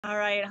All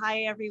right.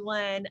 Hi,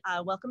 everyone.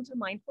 Welcome to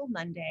Mindful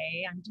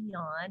Monday. I'm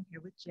Dion here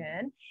with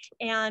Jen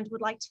and would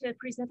like to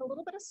present a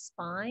little bit of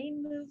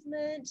spine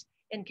movement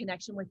in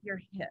connection with your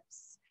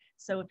hips.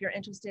 So if you're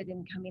interested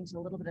in coming to a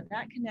little bit of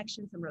that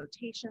connection, some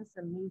rotation,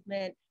 some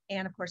movement,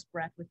 and of course,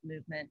 breath with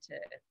movement to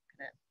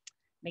kind of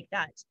make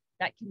that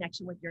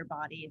connection with your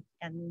body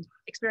and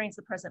experience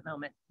the present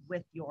moment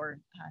with your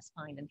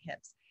spine and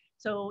hips.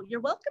 So you're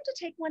welcome to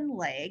take one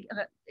leg,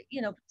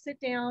 sit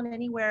down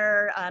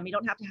anywhere. You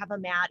don't have to have a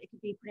mat. It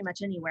could be pretty much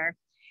anywhere.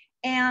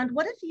 And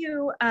what if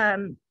you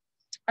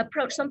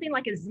approach something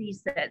like a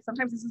Z-sit?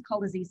 Sometimes this is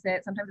called a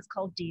Z-sit. Sometimes it's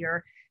called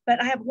deer.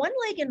 But I have one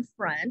leg in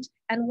front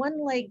and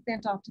one leg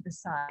bent off to the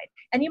side.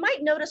 And you might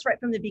notice right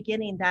from the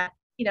beginning that,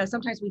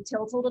 sometimes we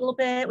tilt a little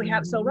bit.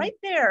 So right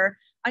there,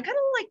 I kind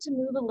of like to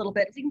move a little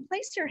bit. If you can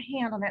place your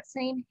hand on that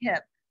same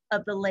hip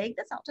of the leg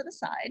that's out to the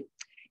side,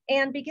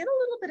 and begin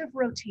a little bit of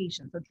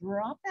rotation. So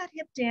drop that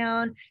hip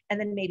down and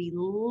then maybe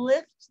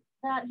lift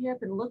that hip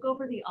and look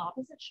over the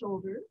opposite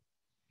shoulder.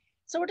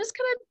 So we're just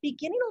kind of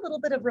beginning a little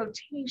bit of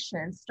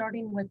rotation,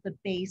 starting with the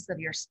base of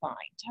your spine,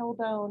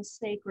 tailbone,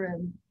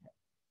 sacrum.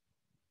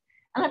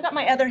 And I've got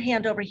my other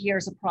hand over here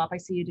as a prop. I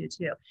see you do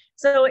too.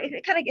 So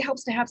it kind of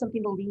helps to have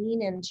something to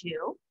lean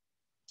into.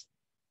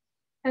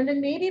 And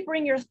then maybe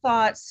bring your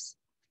thoughts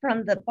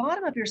from the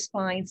bottom of your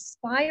spine,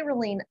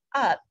 spiraling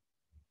up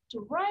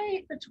to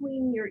right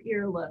between your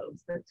earlobes,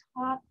 the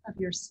top of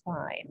your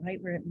spine,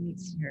 right where it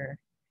meets your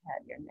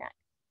head, your neck.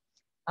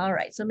 All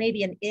right, so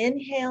maybe an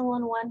inhale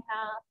on one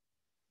half,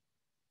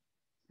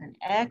 an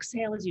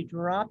exhale as you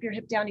drop your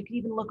hip down. You can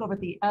even look over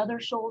the other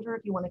shoulder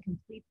if you want to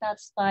complete that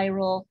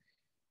spiral.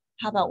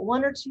 How about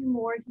one or two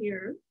more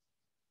here?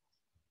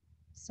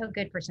 So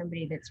good for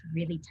somebody that's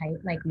really tight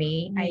like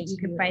me.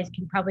 You guys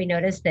can probably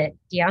notice that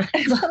Dion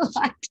is a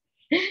lot.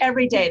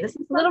 Every day. This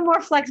is a little more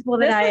flexible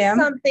than I am.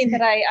 This is something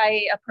that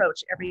I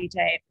approach every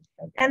day.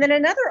 And then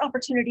another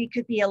opportunity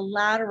could be a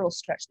lateral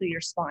stretch through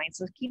your spine.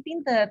 So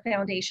keeping the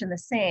foundation the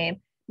same,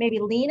 maybe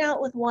lean out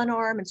with one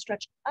arm and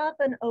stretch up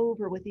and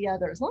over with the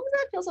other, as long as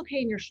that feels okay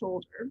in your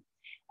shoulder.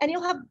 And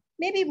you'll have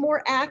maybe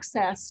more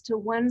access to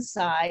one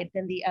side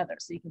than the other.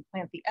 So you can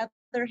plant the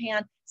other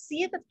hand,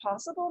 see if it's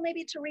possible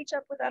maybe to reach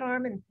up with that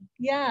arm. And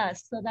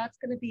yes, so that's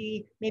going to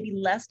be maybe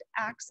less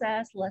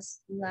access,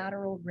 less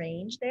lateral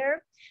range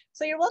there.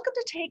 So you're welcome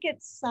to take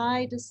it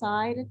side to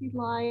side if you'd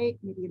like.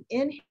 Maybe an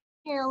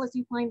inhale as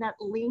you find that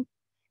length,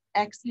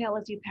 exhale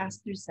as you pass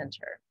through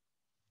center.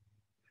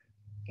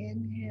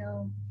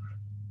 Inhale.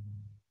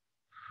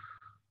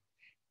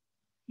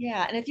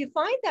 Yeah, and if you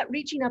find that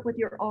reaching up with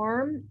your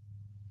arm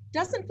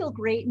doesn't feel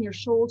great in your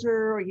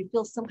shoulder or you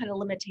feel some kind of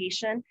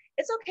limitation,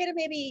 it's okay to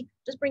maybe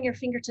just bring your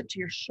fingertip to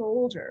your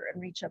shoulder and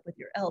reach up with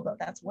your elbow.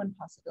 That's one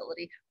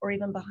possibility, or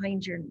even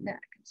behind your neck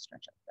and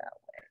stretch up that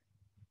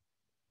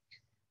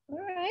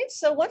way. All right,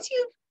 so once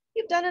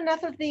you've done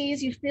enough of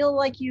these, you feel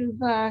like you've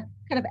kind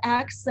of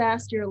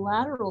accessed your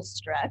lateral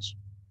stretch.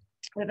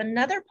 We have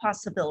another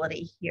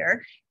possibility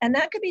here, and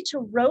that could be to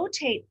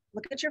rotate.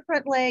 Look at your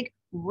front leg,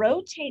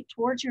 rotate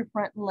towards your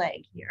front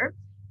leg here.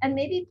 And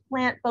maybe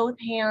plant both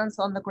hands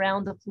on the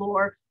ground, the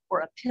floor, or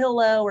a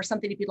pillow or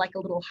something if you'd like a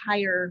little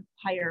higher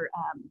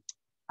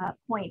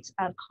point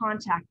of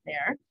contact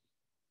there.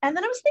 And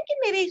then I was thinking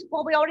maybe,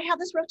 well, we already have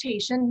this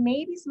rotation,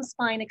 maybe some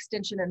spine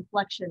extension and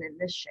flexion in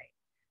this shape.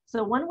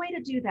 So one way to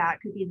do that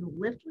could be to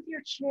lift with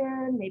your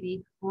chin,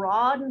 maybe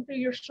broaden through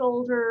your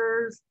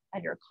shoulders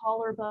and your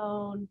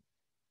collarbone,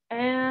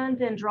 and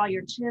then draw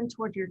your chin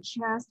toward your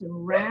chest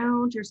and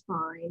round your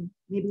spine.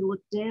 Maybe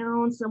look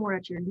down somewhere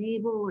at your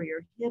navel or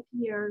your hip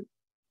here. And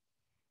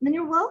then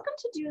you're welcome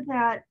to do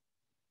that.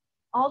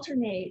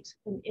 Alternate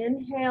an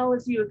inhale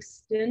as you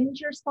extend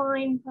your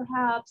spine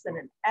perhaps, and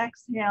an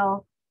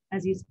exhale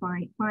as you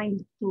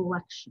find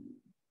flexion.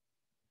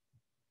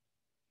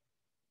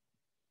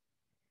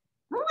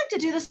 I like to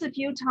do this a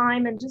few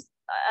times and just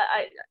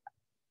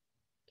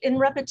in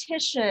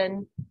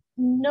repetition,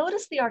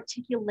 notice the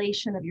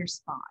articulation of your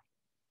spine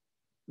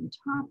from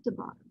top to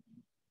bottom.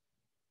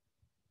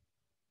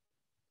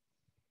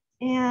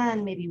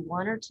 And maybe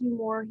one or two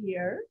more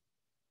here.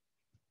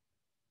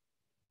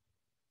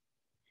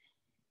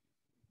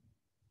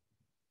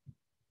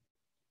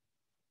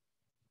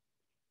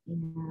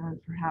 And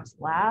perhaps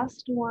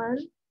last one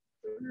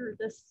for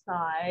this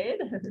side.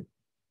 And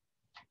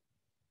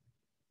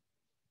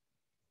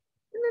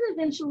then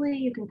eventually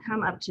you can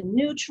come up to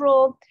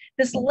neutral.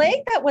 This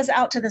leg that was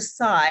out to the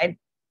side,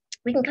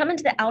 we can come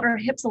into the outer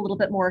hips a little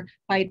bit more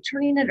by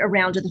turning it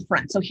around to the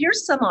front. So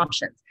here's some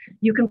options.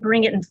 You can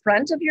bring it in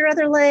front of your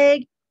other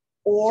leg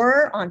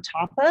or on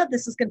top of.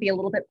 This is going to be a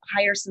little bit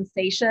higher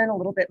sensation, a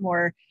little bit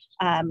more,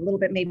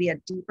 maybe a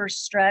deeper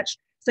stretch.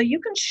 So you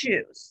can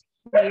choose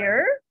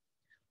here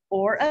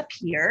or up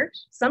here.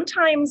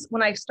 Sometimes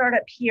when I start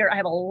up here, I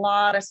have a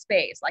lot of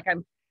space.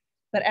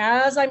 But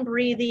as I'm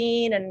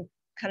breathing and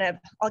kind of,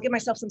 I'll give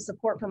myself some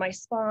support for my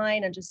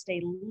spine and just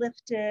stay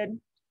lifted.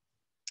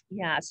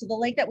 Yeah, so the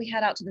leg that we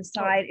had out to the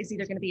side is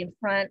either going to be in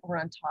front or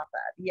on top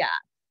of. Yeah,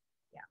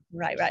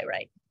 right.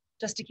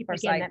 just to keep our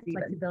Again, sides that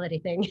even. flexibility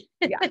thing.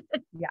 Yeah.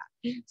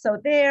 So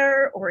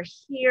there or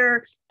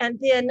here, and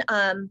then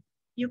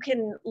you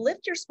can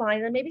lift your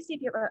spine and maybe see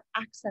if you have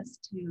access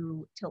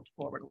to tilt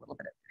forward a little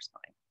bit of your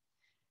spine.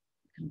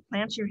 You can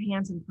plant your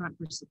hands in front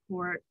for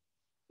support.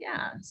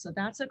 Yeah, so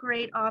that's a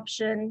great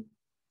option.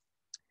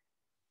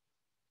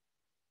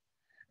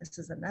 This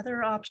is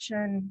another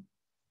option.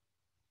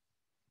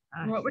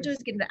 What we're doing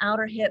is getting the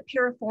outer hip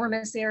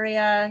piriformis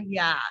area.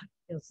 Yeah.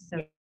 Feels so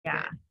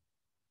good.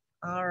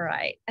 All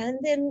right. And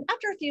then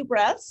after a few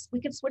breaths, we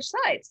can switch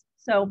sides.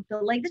 So the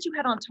leg that you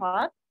had on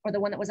top or the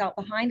one that was out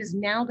behind is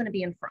now going to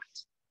be in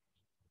front.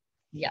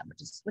 Yeah, we're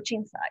just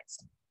switching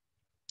sides.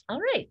 All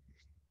right.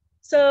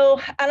 So,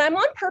 and I'm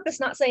on purpose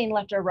not saying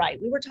left or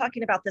right. We were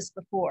talking about this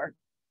before,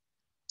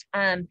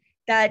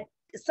 that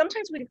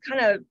sometimes we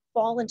kind of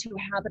fall into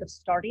a habit of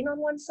starting on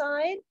one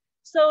side.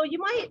 So you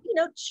might,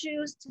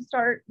 choose to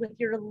start with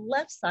your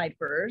left side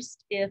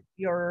first if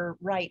you're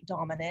right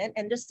dominant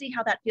and just see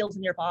how that feels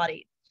in your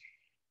body.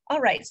 All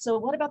right, so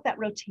what about that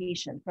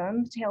rotation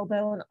from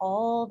tailbone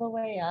all the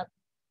way up?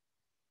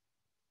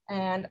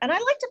 And I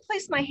like to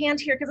place my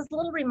hand here because it's a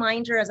little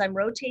reminder as I'm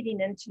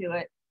rotating into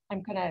it,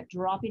 I'm kind of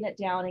dropping it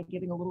down and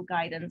giving a little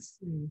guidance.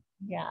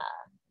 Yeah.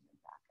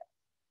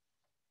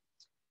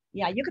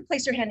 Yeah, you could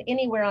place your hand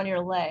anywhere on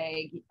your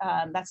leg.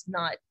 That's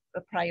not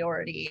a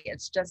priority.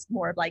 It's just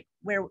more of like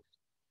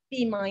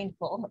be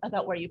mindful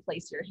about where you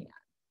place your hand.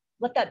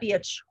 Let that be a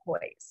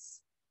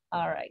choice.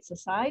 All right, so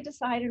side to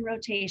side in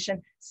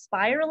rotation,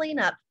 spiraling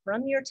up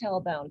from your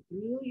tailbone,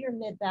 through your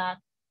mid-back,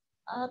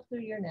 up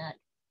through your neck,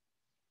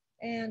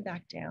 and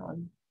back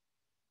down.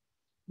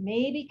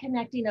 Maybe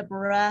connecting a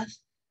breath.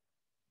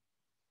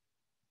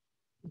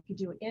 You could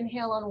do an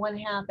inhale on one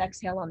half,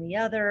 exhale on the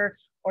other,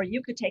 or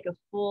you could take a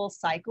full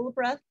cycle of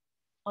breath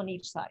on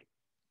each side.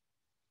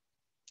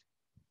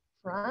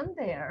 From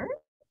there,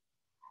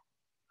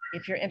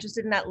 if you're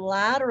interested in that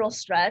lateral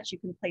stretch, you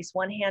can place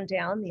one hand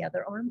down, the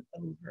other arm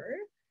over,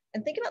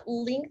 and think about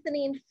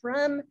lengthening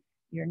from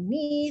your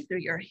knee through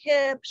your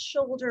hip,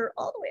 shoulder,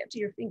 all the way up to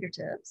your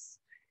fingertips,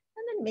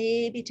 and then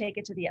maybe take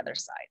it to the other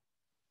side.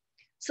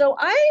 So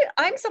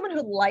I'm someone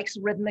who likes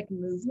rhythmic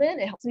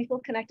movement. It helps me feel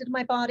connected to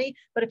my body.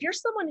 But if you're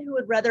someone who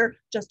would rather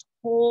just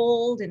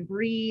hold and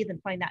breathe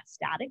and find that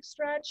static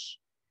stretch,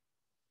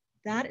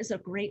 that is a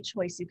great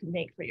choice you can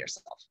make for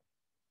yourself.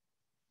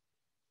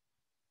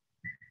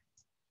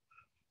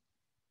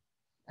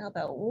 How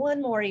about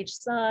one more each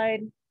side?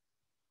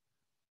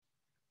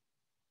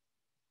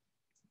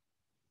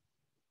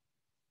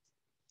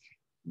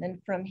 And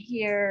then from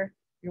here,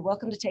 you're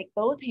welcome to take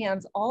both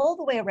hands all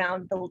the way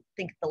around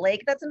think the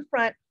leg that's in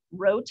front,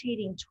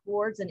 rotating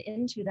towards and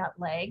into that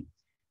leg,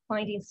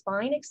 finding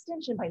spine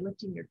extension by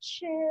lifting your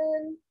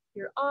chin,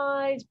 your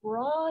eyes,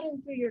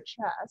 broaden through your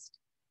chest,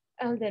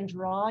 and then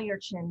draw your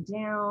chin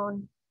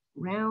down,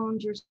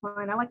 round your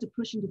spine. I like to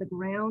push into the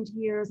ground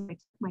here as I tuck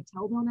my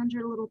tailbone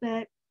under a little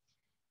bit.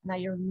 Now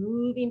you're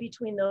moving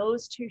between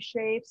those two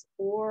shapes,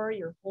 or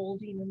you're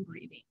holding and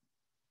breathing.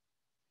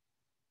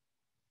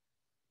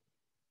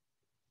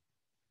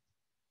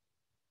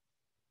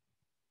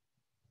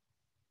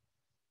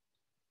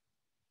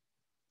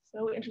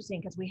 So interesting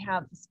because we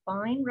have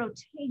spine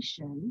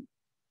rotation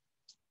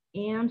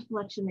and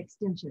flexion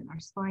extension. Our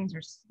spines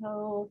are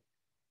so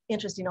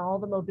interesting, all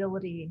the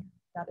mobility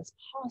that is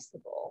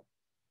possible.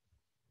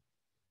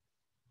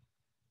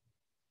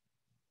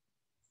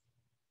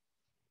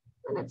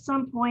 And at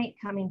some point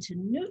coming to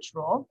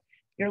neutral,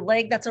 your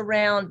leg that's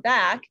around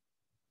back,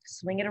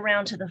 swing it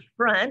around to the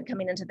front,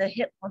 coming into the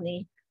hip on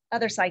the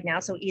other side now.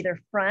 So either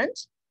front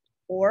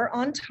or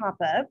on top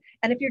of.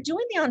 And if you're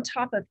doing the on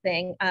top of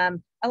thing,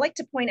 I like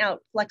to point out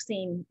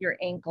flexing your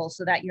ankle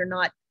so that you're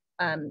not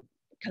kind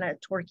of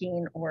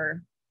torquing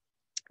or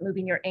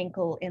moving your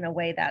ankle in a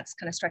way that's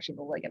kind of stretching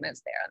the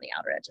ligaments there on the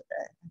outer edge of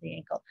the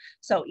ankle.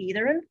 So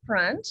either in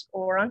front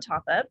or on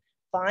top of,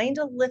 find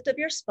a lift of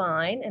your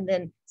spine and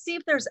then see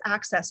if there's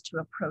access to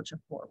approach a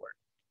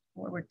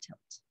forward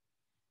tilt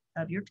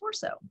of your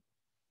torso.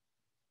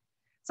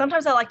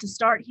 Sometimes I like to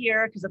start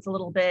here because it's a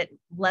little bit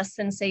less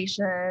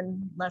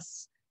sensation,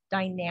 less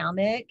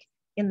dynamic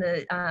in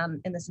the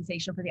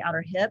sensation for the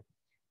outer hip.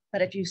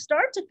 But if you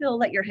start to feel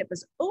that your hip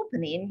is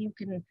opening, you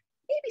can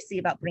maybe see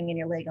about bringing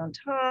your leg on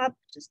top.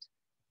 Just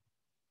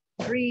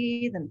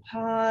breathe and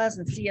pause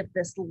and see if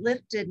this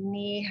lifted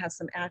knee has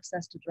some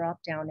access to drop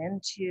down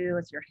into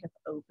as your hip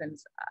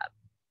opens up.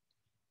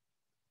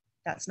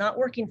 If that's not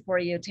working for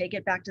you, take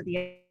it back to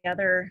the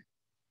other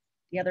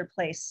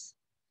place.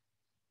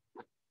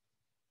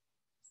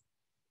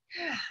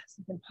 So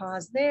you can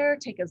pause there,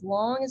 take as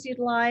long as you'd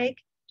like.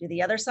 Do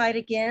the other side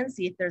again,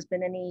 see if there's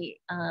been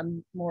any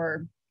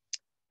more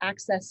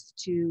access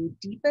to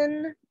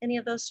deepen any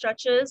of those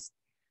stretches.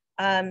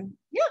 Yeah,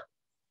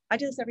 I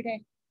do this every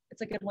day.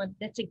 It's a good one.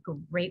 That's a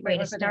great way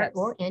to start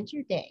or end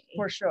your day.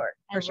 For sure,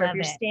 for sure. If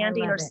you're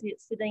standing or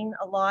sitting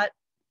a lot,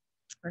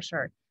 for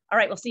sure. All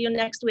right, we'll see you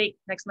next week,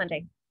 next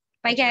Monday.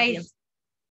 Bye, guys.